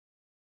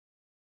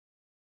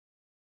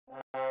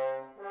Welcome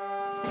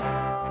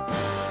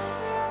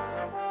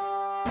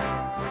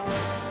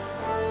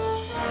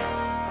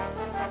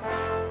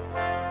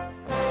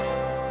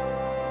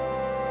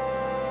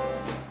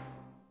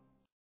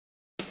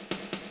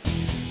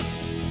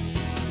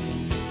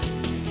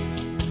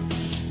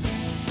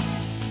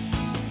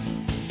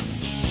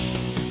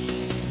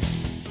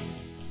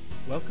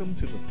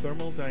to the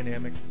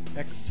Thermodynamics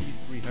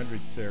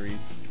XT300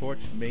 series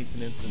torch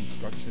maintenance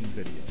instruction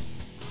video.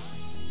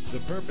 The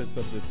purpose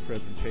of this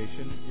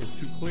presentation is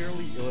to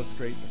clearly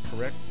illustrate the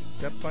correct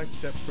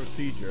step-by-step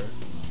procedure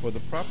for the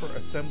proper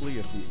assembly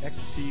of the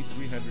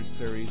XT300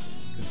 series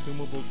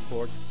consumable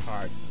torch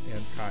parts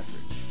and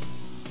cartridge.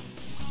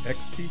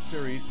 XT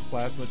series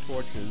plasma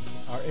torches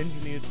are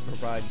engineered to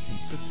provide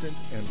consistent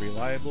and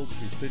reliable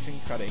precision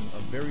cutting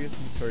of various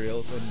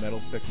materials and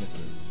metal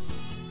thicknesses.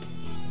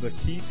 The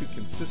key to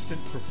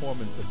consistent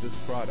performance of this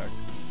product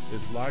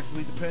is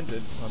largely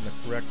dependent on the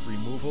correct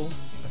removal,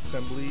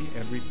 assembly,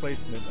 and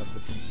replacement of the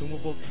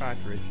consumable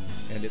cartridge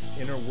and its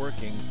inner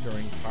workings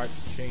during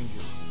parts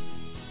changes.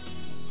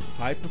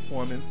 High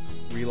performance,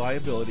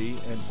 reliability,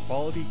 and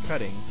quality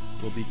cutting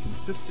will be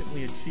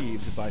consistently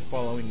achieved by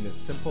following this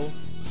simple,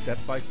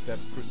 step-by-step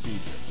procedure.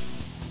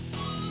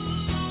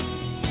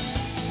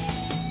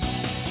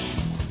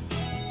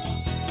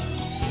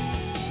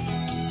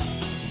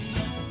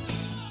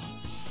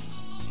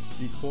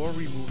 Before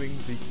removing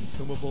the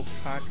consumable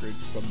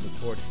cartridge from the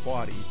torch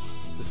body,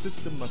 the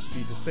system must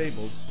be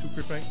disabled to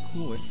prevent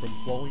coolant from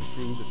flowing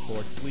through the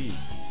torch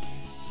leads.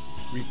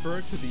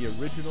 Refer to the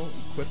original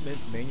equipment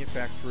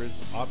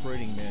manufacturer's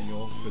operating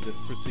manual for this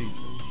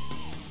procedure.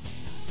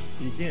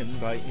 Begin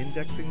by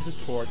indexing the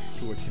torch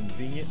to a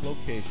convenient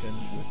location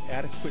with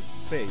adequate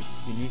space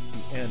beneath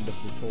the end of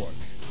the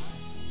torch.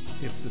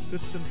 If the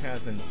system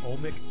has an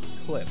ohmic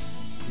clip,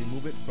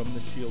 remove it from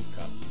the shield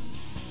cup.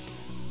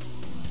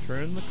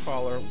 Turn the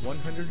collar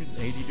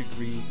 180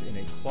 degrees in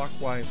a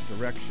clockwise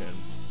direction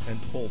and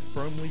pull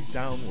firmly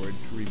downward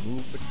to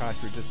remove the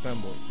cartridge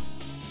assembly.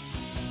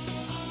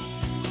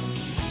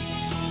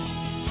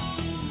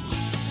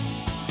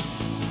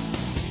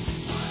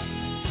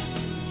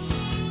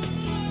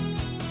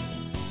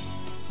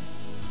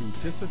 To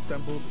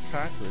disassemble the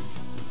cartridge,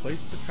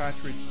 place the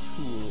cartridge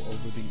tool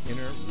over the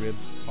inner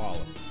ribbed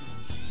collar.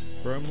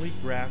 Firmly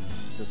grasp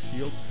the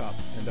shield cup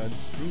and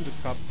unscrew the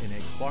cup in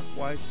a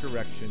clockwise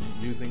direction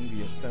using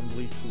the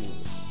assembly tool.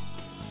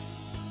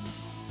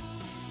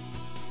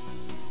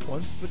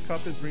 Once the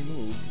cup is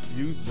removed,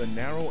 use the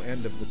narrow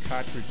end of the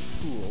cartridge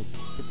tool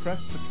to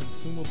press the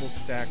consumable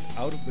stack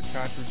out of the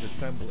cartridge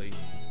assembly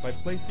by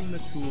placing the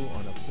tool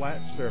on a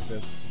flat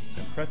surface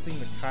and pressing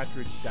the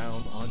cartridge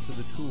down onto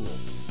the tool.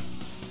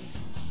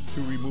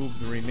 To remove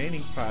the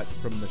remaining parts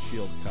from the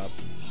shield cup,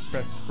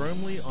 press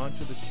firmly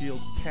onto the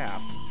shield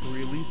cap to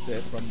release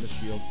it from the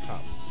shield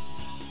cup.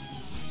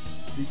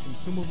 The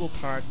consumable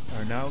parts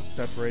are now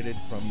separated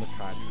from the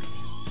cartridge.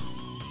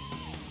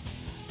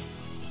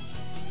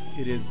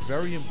 It is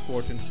very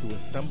important to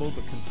assemble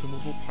the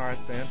consumable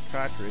parts and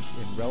cartridge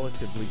in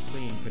relatively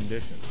clean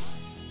conditions.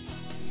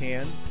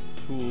 Hands,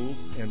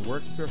 tools, and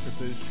work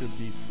surfaces should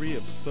be free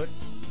of soot,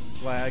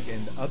 slag,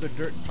 and other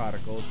dirt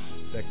particles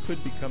that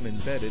could become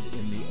embedded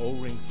in the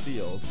O-ring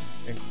seals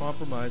and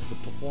compromise the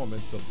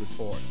performance of the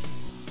torch.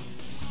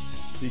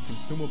 The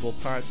consumable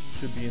parts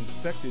should be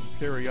inspected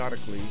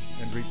periodically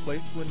and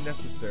replaced when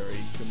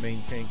necessary to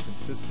maintain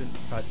consistent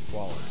cut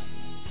quality.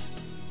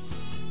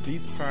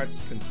 These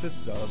parts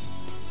consist of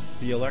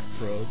the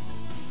electrode,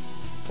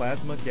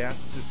 plasma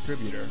gas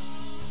distributor,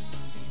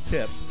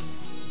 tip,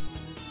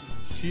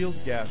 shield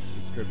gas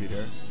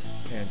distributor,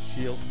 and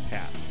shield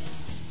cap.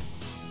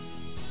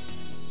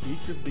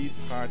 Each of these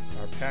parts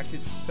are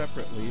packaged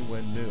separately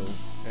when new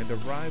and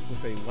arrive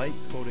with a light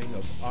coating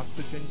of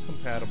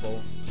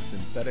oxygen-compatible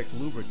synthetic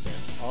lubricant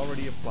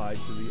already applied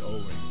to the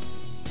O-rings.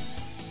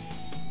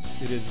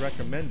 It is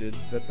recommended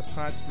that the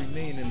parts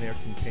remain in their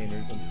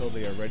containers until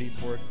they are ready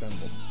for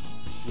assembly.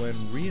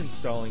 When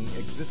reinstalling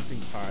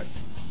existing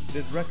parts, it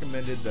is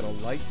recommended that a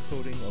light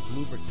coating of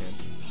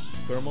lubricant,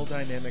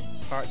 Thermodynamics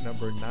part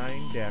number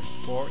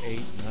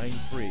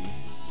 9-4893,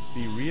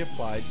 be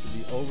reapplied to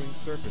the O-ring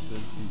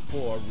surfaces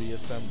before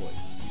reassembly.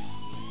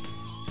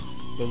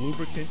 The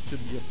lubricant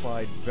should be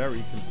applied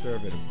very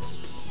conservatively.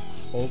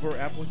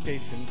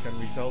 Over-application can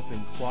result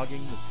in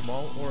clogging the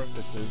small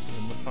orifices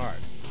in the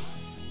parts.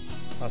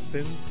 A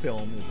thin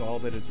film is all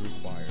that is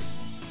required.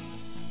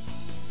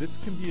 This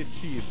can be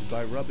achieved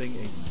by rubbing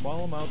a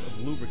small amount of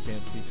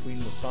lubricant between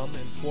the thumb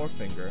and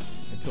forefinger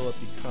until it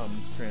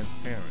becomes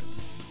transparent.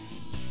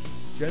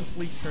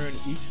 Gently turn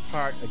each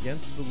part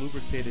against the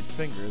lubricated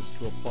fingers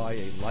to apply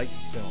a light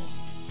film.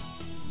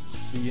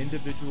 The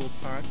individual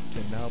parts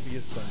can now be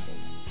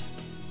assembled.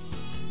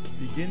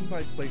 Begin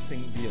by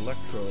placing the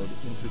electrode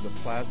into the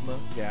plasma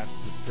gas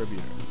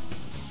distributor.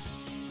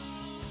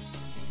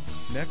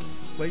 Next,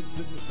 place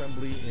this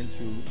assembly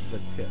into the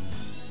tip.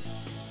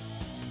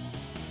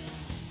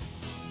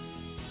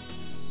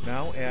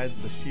 Now add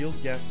the shield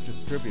gas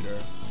distributor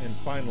and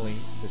finally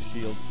the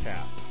shield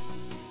cap.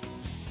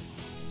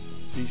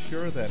 Be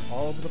sure that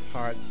all of the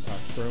parts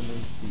are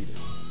firmly seated.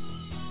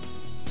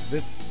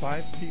 This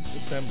 5-piece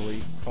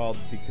assembly, called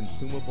the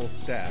consumable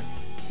stack,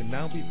 can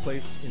now be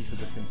placed into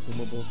the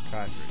consumables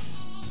cartridge.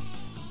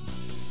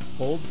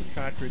 Hold the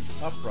cartridge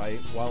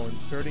upright while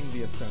inserting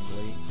the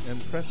assembly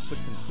and press the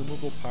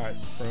consumable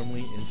parts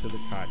firmly into the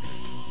cartridge.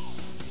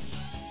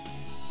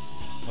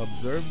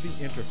 Observe the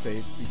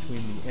interface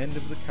between the end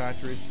of the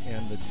cartridge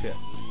and the tip.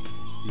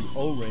 The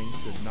O-ring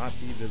should not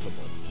be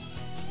visible.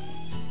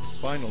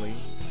 Finally,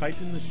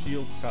 tighten the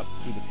shield cup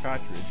to the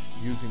cartridge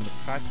using the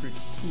cartridge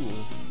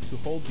tool to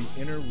hold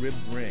the inner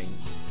ribbed ring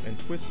and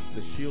twist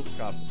the shield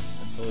cup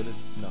until it is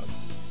snug.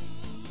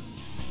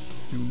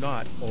 Do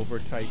not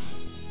over-tighten.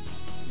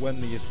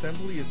 When the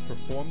assembly is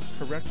performed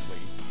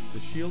correctly, the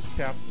shield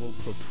cap will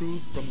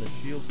protrude from the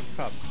shield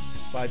cup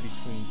by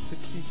between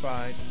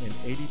 65 and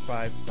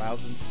 85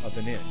 thousandths of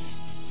an inch,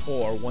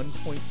 or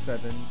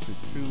 1.7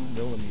 to 2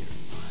 millimeters.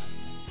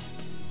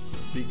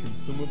 The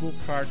consumable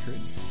cartridge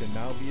can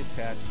now be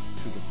attached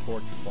to the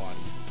torch body.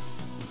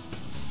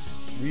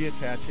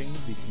 Reattaching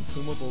the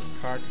consumables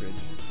cartridge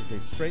is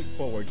a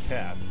straightforward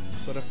task,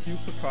 but a few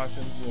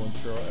precautions will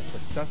ensure a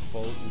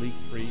successful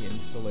leak-free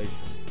installation.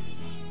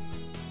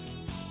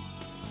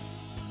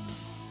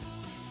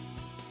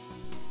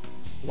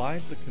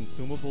 Slide the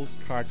consumables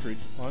cartridge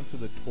onto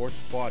the torch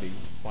body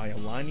by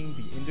aligning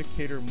the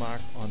indicator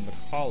mark on the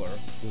collar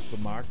with the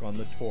mark on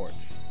the torch.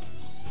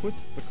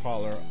 Twist the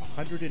collar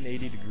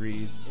 180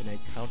 degrees in a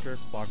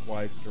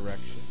counterclockwise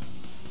direction.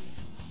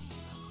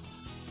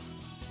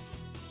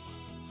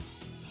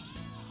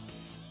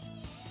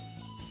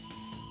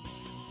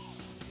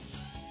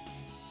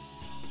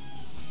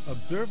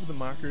 Observe the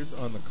markers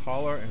on the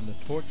collar and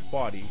the torch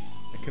body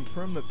and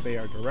confirm that they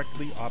are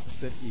directly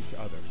opposite each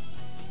other.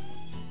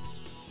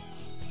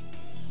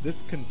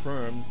 This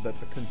confirms that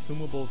the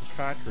consumables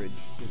cartridge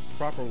is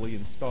properly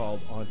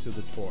installed onto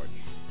the torch.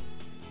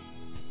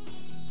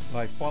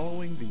 By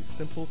following these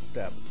simple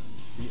steps,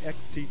 the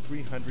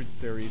XT300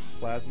 series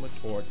plasma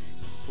torch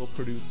will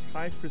produce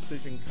high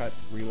precision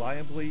cuts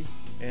reliably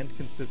and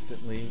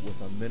consistently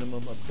with a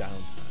minimum of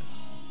downtime.